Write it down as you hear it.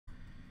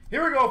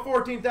Here we go,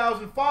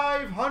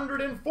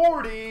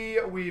 14,540.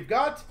 We've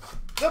got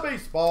the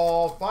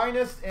baseball,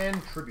 finest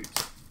and tribute.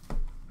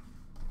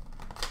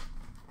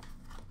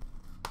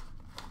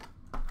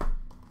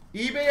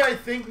 eBay, I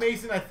think,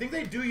 Mason, I think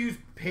they do use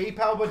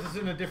PayPal, but it's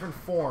in a different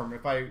form,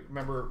 if I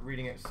remember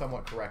reading it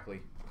somewhat correctly.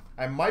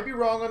 I might be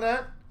wrong on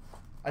that.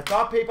 I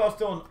thought PayPal's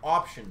still an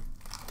option.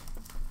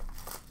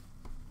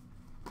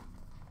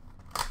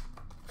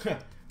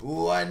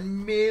 $1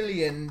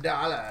 million.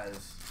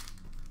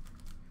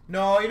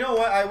 No, you know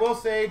what? I will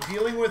say,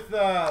 dealing with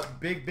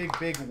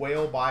big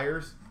whale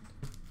buyers,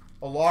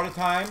 a lot of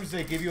times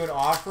they give you an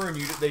offer and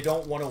they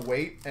don't want to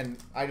wait, and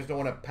I just don't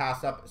want to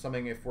pass up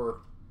something if we're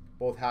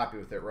both happy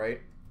with it, right?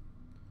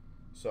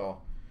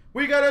 So,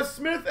 we got a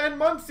Smith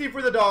and Muncy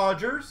for the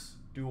Dodgers.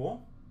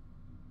 Duel.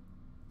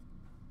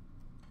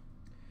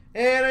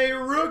 And a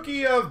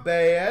rookie of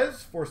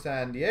Baez for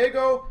San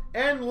Diego.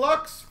 And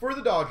Lux for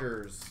the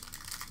Dodgers.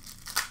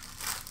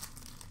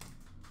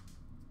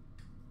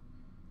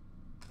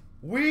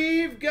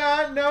 We've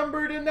got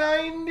number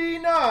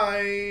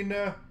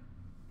 /99.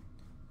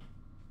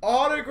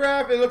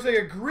 Autograph. It looks like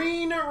a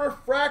green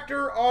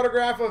refractor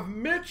autograph of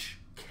Mitch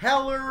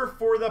Keller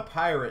for the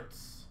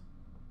Pirates.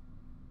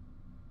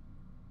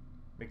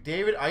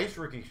 McDavid Ice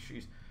rookie.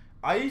 Jeez.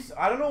 Ice,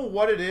 I don't know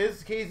what it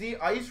is,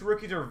 KZ. Ice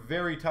rookies are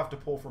very tough to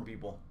pull from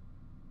people.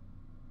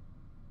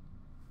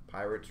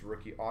 Pirates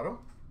rookie auto.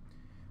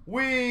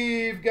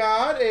 We've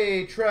got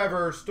a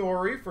Trevor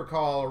Story for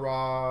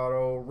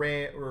Colorado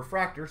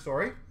refractor,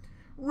 sorry.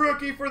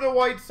 Rookie for the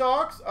White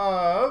Sox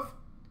of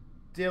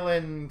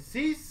Dylan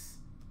Cease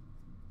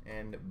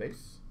and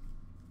base.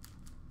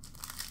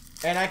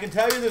 And I can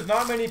tell you there's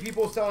not many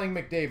people selling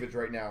McDavids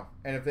right now.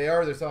 And if they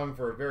are, they're selling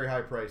for a very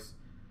high price.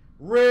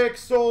 Rick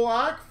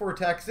Solak for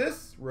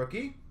Texas,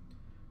 rookie.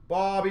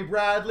 Bobby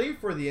Bradley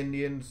for the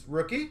Indians,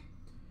 rookie.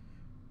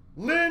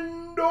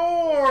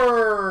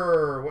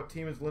 Lindor! What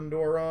team is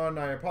Lindor on?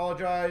 I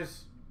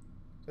apologize.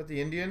 Is that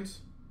the Indians?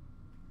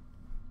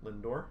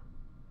 Lindor.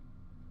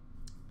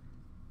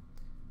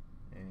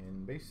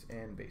 And base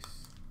and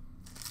base.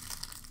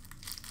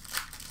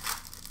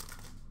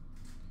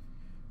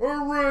 A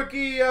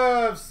rookie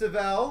of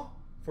Savell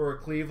for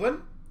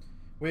Cleveland.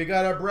 We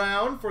got a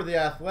Brown for the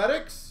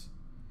Athletics.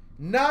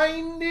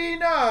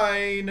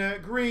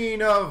 99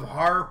 green of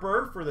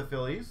Harper for the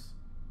Phillies.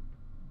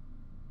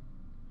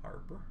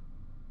 Harper.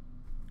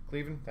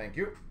 Cleveland, thank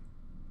you.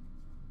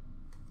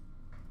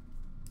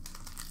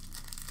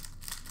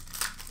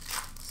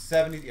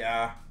 $70,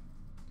 yeah.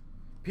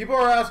 People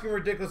are asking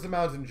ridiculous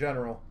amounts in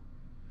general.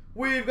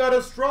 We've got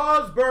a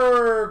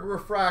Strasburg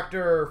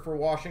refractor for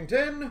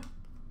Washington.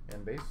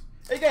 And base.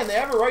 Again, they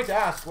have a right to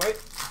ask, right?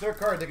 It's their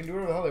card. They can do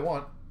whatever the hell they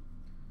want.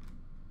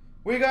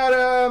 We got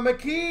a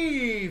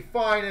McKee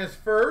finest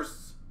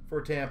first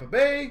for Tampa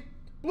Bay.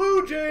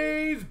 Blue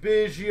Jays,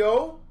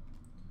 Biggio.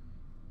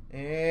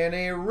 And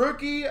a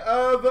rookie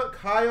of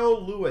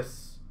Kyle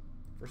Lewis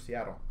for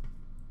Seattle.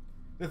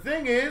 The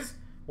thing is,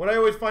 what I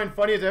always find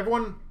funny is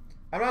everyone,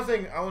 I'm not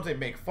saying, I won't say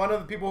make fun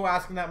of the people who are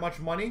asking that much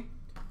money.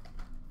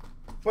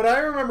 But I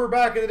remember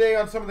back in the day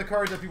on some of the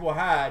cards that people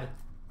had,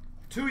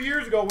 2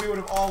 years ago we would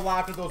have all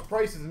laughed at those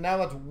prices, and now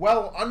that's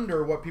well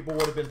under what people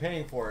would have been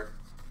paying for it.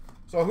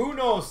 So who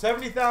knows,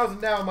 70,000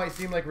 now might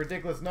seem like a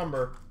ridiculous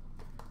number,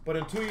 but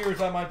in 2 years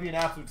that might be an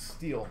absolute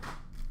steal.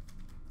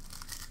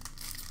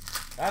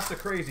 That's the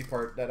crazy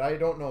part that I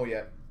don't know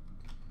yet.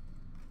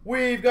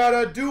 We've got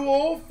a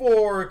duel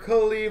for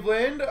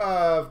Cleveland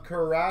of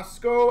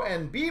Carrasco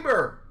and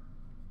Bieber.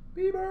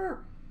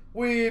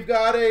 We've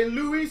got a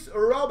Luis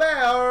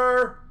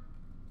Robert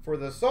for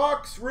the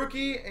Sox,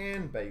 rookie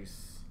and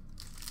base.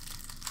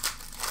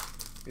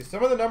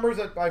 Some of the numbers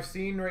that I've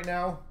seen right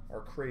now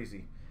are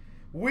crazy.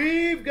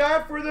 We've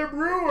got for the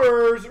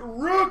Brewers,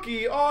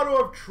 rookie auto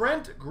of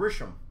Trent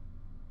Grisham.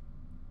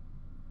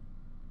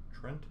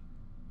 Trent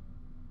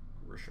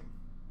Grisham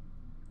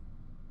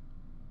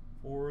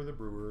for the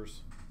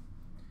Brewers.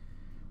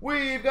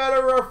 We've got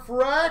a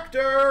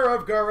refractor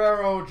of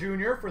Guerrero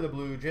Jr. for the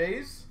Blue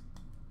Jays.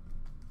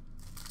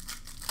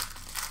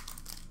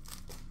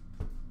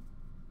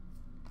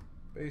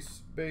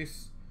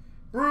 Base.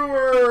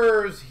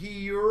 Brewers,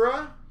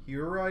 Hira,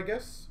 I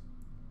guess.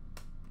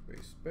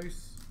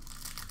 Base.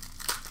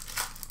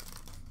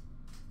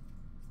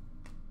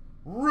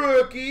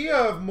 Rookie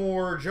of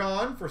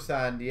Morjon for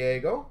San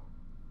Diego.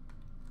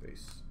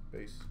 Base.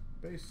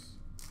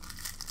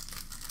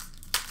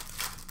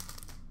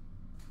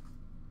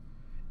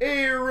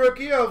 A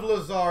rookie of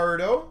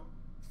Luzardo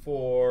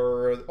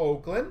for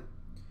Oakland.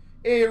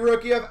 A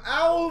rookie of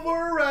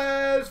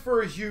Alvarez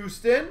for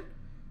Houston.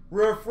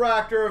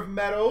 Refractor of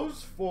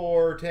Meadows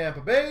for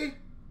Tampa Bay.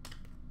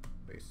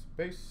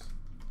 Base.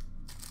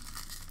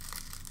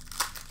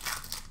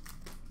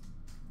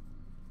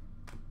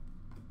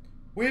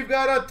 We've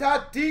got a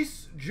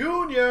Tatis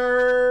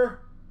Jr.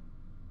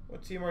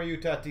 What team are you,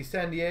 Tatis?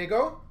 San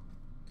Diego.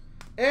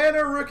 And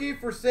a rookie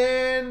for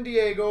San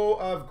Diego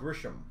of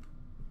Grisham.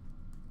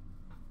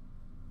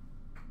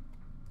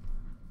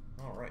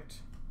 All right.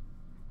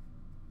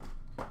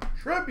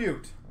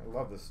 Tribute. I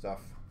love this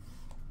stuff.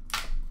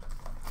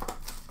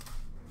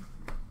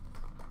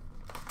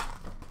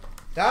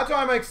 That's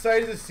why I'm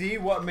excited to see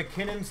what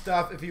McKinnon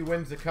stuff, if he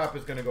wins the Cup,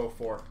 is going to go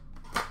for.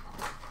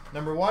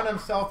 Number one, I'm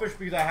selfish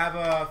because I have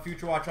a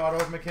Future Watch auto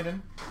of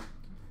McKinnon.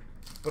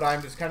 But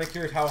I'm just kind of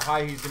curious how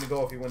high he's going to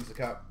go if he wins the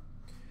Cup.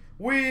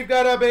 We've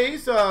got a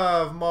base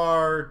of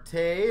Marte.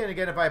 And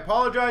again, if I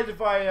apologize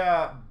if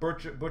I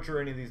butcher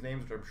any of these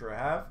names, which I'm sure I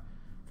have.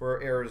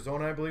 For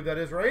Arizona, I believe that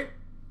is, right?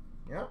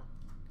 Yeah.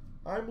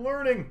 I'm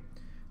learning.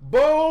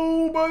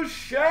 Bo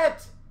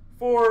Bichette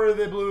for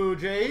the Blue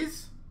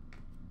Jays.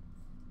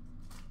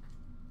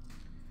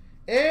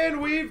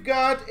 And we've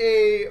got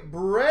a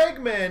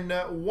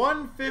Bregman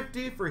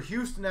 150 for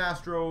Houston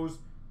Astros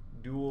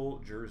dual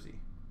jersey.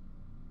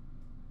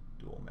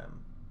 Dual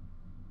mem.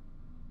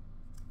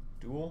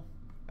 Dual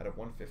out of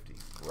 150.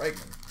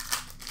 Bregman.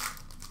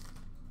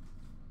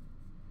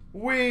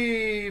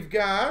 We've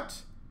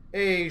got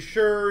a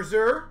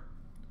Scherzer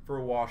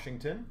for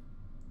Washington.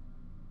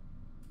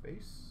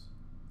 Base.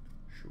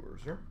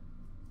 Scherzer.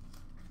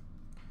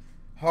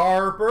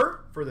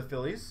 Harper for the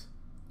Phillies.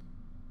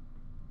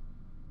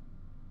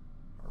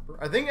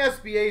 I think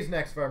SBA's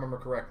next, if I remember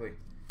correctly.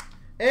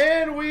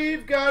 And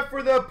we've got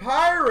for the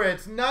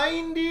Pirates,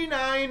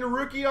 99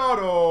 rookie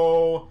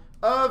auto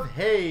of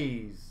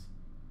Hayes.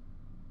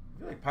 I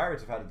feel like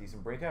Pirates have had a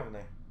decent break, haven't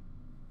they?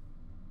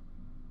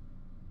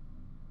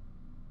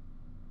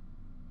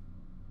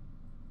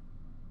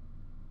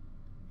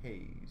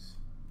 Hayes.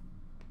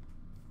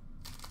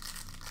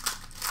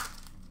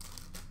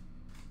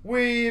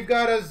 We've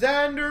got a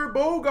Xander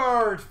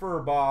Bogaerts for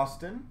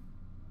Boston.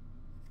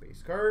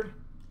 Base card.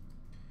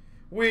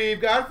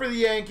 We've got for the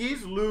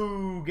Yankees,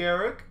 Lou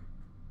Gehrig.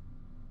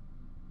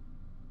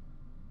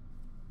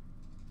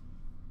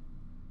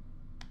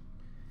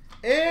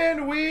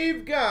 And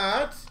we've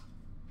got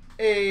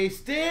a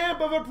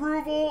stamp of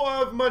approval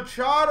of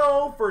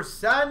Machado for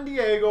San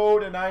Diego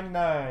to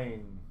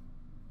 99.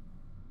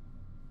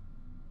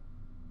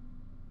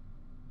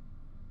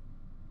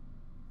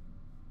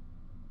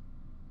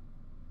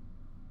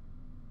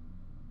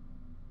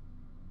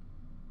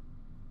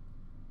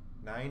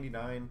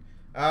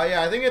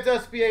 Yeah, I think it's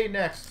SBA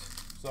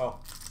next. So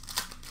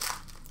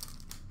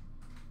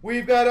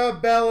we've got a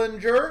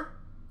Bellinger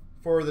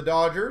for the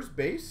Dodgers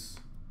base.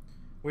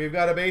 We've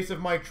got a base of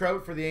Mike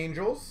Trout for the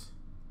Angels.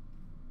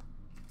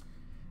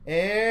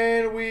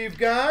 And we've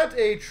got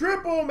a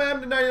triple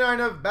mem to 99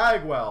 of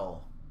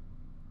Bagwell.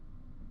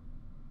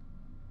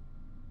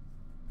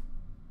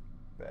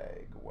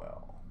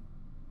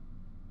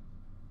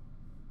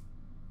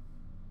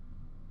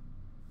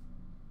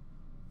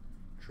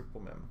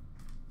 Triple mem.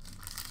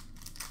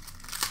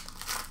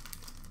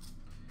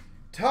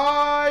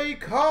 Ty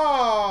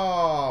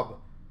Cobb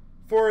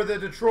for the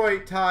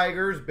Detroit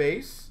Tigers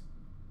base.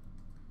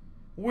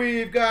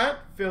 We've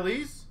got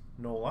Phillies,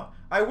 Nola.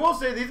 I will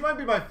say these might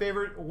be my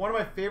favorite, one of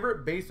my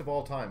favorite base of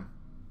all time.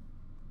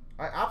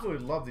 I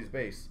absolutely love these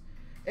base.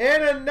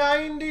 And a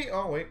 90,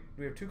 oh wait,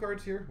 do we have two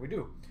cards here? We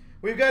do.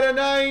 We've got a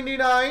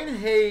 99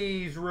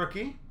 Hayes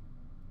rookie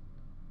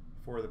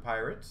for the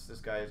Pirates. This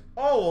guy is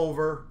all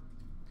over.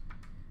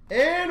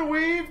 And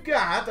we've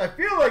got, I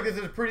feel like this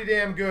is pretty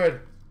damn good.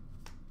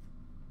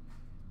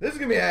 This is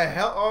going to be a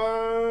hell...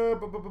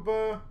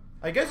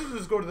 I guess this will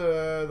just go to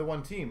the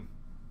one team.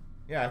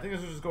 Yeah, I think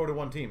this will just go to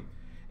one team.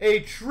 A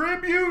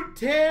tribute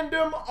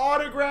tandem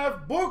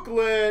autograph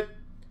booklet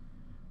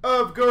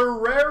of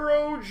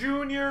Guerrero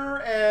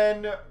Jr.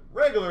 and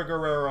regular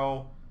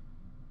Guerrero.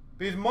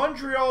 Because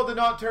Montreal did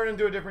not turn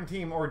into a different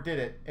team, or did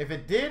it? If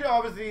it did,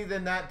 obviously,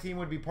 then that team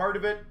would be part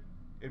of it.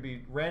 It'd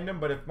be random,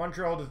 but if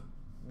Montreal just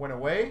went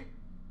away,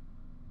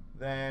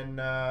 then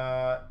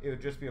it would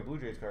just be a Blue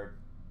Jays card.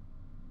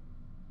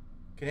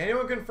 Can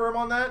anyone confirm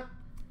on that?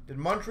 Did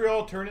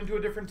Montreal turn into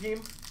a different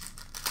team?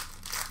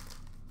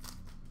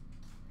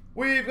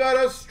 We've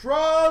got a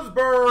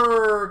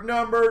Strasburg,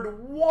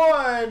 numbered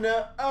 1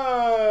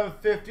 of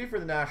 50 for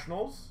the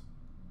Nationals.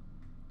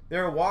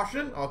 They're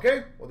Washington.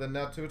 Okay, well then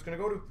that's who it's going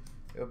to go to.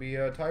 It'll be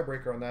a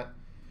tiebreaker on that.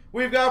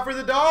 We've got for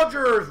the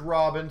Dodgers,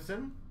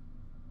 Robinson.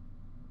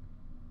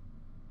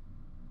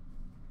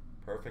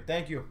 Perfect,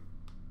 thank you.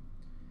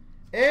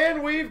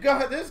 And we've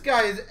got, this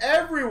guy is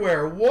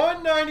everywhere.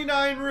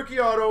 199 rookie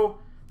auto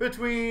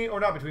between, or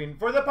not between,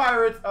 for the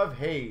Pirates of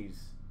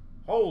Hayes.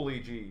 Holy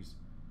jeez.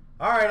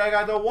 Alright, I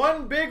got the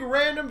one big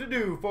random to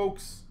do,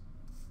 folks.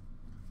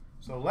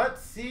 So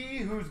let's see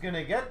who's going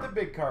to get the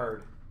big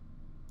card.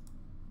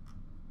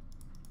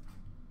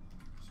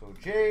 So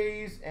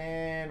Jays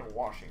and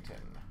Washington.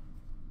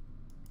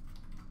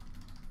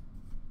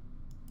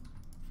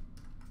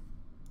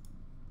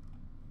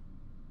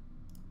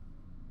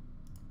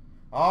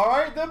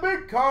 Alright, the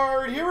big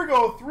card. Here we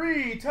go.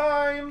 3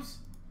 times.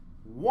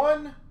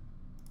 1,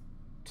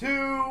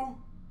 2,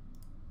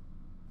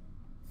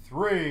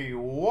 3.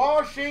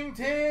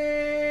 Washington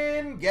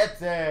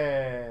gets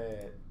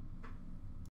it.